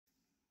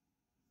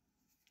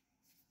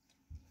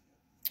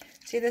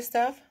See this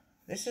stuff?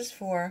 This is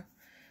for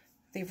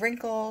the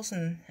wrinkles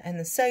and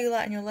the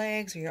cellulite in your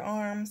legs or your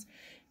arms.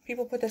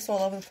 People put this all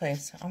over the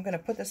place. I'm going to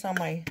put this on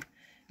my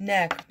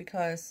neck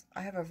because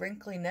I have a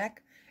wrinkly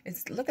neck.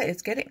 It's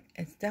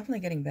definitely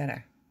getting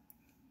better.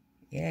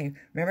 Yay.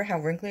 Remember how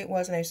wrinkly it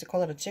was and I used to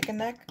call it a chicken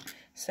neck?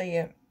 So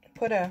you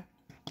put a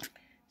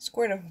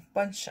squirt of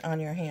bunch on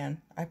your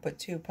hand. I put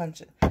two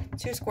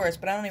squirts,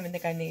 but I don't even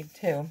think I need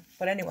 2.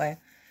 But anyway,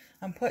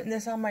 I'm putting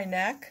this on my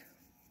neck.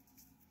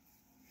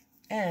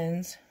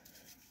 And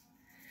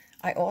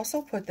I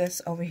also put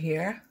this over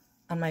here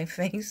on my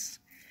face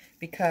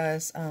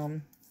because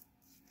I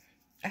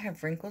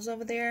have wrinkles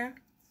over there.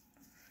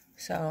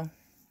 So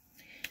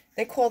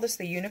they call this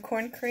the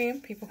unicorn cream.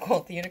 People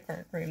call it the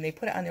unicorn cream. They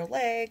put it on their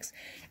legs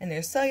and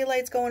their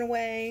cellulite's going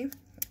away.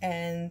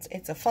 And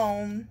it's a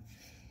foam.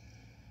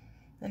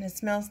 And it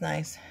smells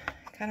nice.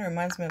 Kind of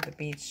reminds me of the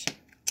beach.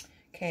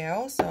 Okay,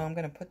 I'm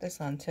going to put this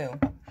on too.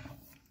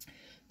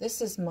 This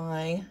is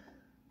my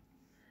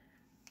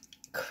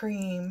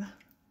cream.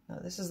 No,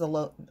 this is the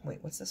wait,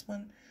 what's this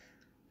one?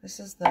 This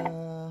is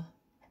the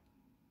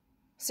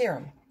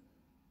serum.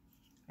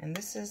 And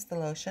this is the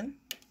lotion.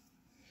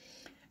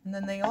 And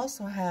then they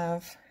also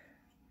have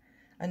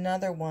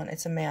another one.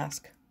 It's a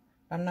mask.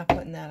 I'm not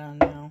putting that on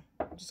now.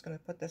 I'm just going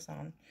to put this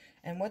on.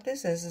 And what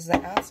this is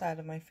the outside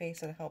of my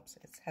face. It helps.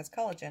 It has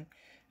collagen.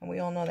 And we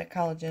all know that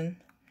collagen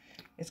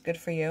is good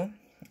for you.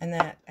 And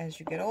that as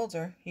you get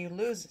older, you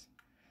lose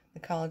the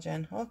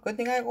collagen. Oh, good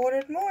thing I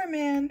ordered more,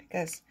 man.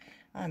 Because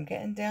I'm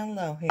getting down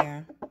low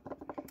here.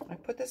 I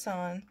put this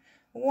on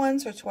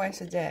once or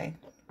twice a day.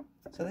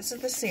 So this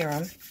is the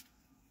serum.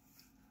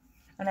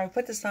 And I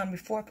put this on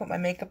before I put my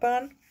makeup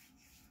on.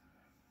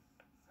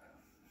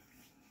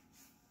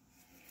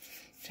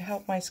 To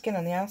help my skin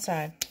on the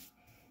outside.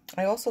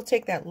 I also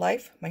take that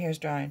Life, my hair's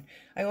drying.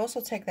 I also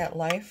take that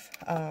Life,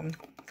 the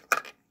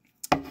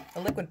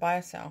liquid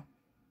biocell.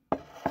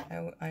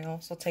 I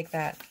also take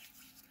that.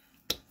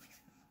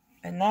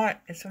 And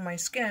that is for my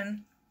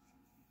skin.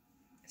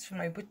 It's for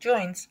my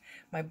joints,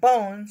 my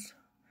bones.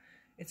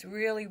 It's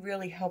really,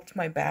 really helped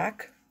my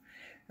back.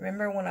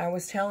 Remember when I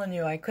was telling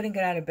you I couldn't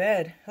get out of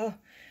bed? Oh,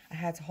 I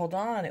had to hold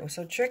on. It was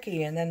so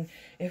tricky. And then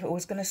if it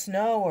was going to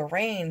snow or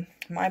rain,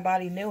 my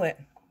body knew it.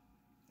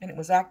 And it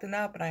was acting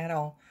up and I had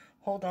to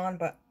hold on.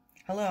 But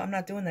hello, I'm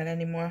not doing that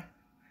anymore.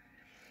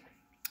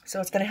 So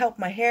it's going to help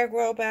my hair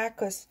grow back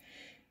because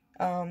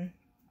I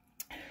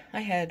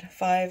had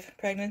 5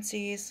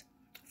 pregnancies,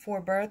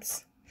 4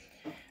 births.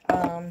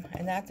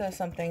 And that does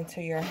something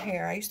to your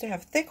hair. I used to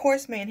have thick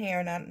horseman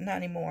hair, not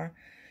anymore.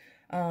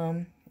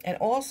 And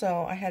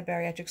also, I had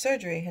bariatric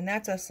surgery, and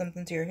that does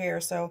something to your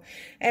hair. So,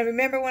 and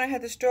remember when I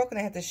had the stroke and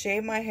I had to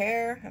shave my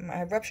hair? I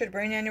had ruptured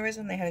brain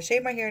aneurysm. They had to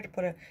shave my hair to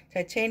put a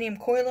titanium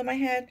coil in my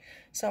head.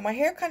 So my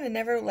hair kind of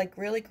never, like,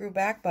 really grew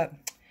back. But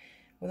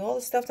with all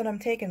the stuff that I'm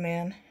taking,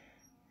 man,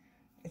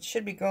 it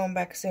should be growing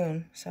back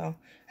soon. So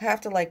I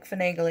have to, like,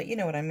 finagle it. You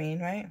know what I mean,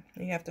 right?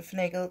 You have to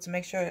finagle it to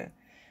make sure,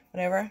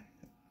 whatever.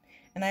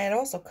 And I had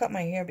also cut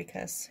my hair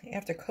because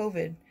after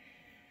COVID,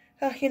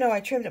 you know,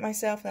 I trimmed it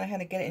myself and I had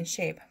to get it in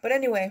shape. But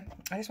anyway,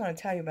 I just want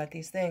to tell you about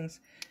these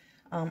things.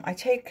 I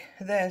take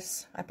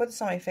this, I put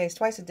this on my face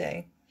twice a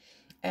day,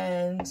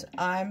 and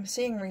I'm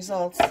seeing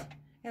results,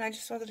 and I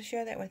just wanted to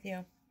share that with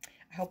you.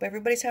 I hope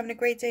everybody's having a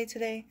great day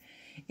today.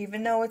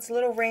 Even though it's a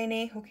little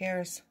rainy, who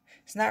cares?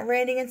 It's not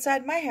raining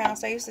inside my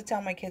house. I used to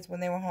tell my kids when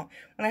they were home,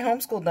 when I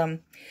homeschooled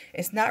them,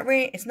 it's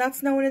not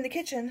snowing in the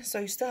kitchen, so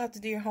you still have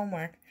to do your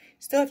homework.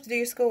 You still have to do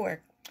your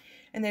schoolwork.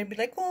 And they'd be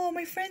like, oh,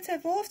 my friends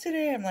have off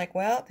today. I'm like,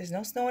 well, there's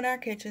no snow in our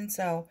kitchen,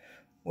 so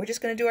we're just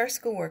going to do our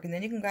schoolwork, and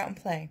then you can go out and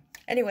play.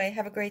 Anyway,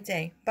 have a great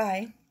day.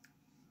 Bye.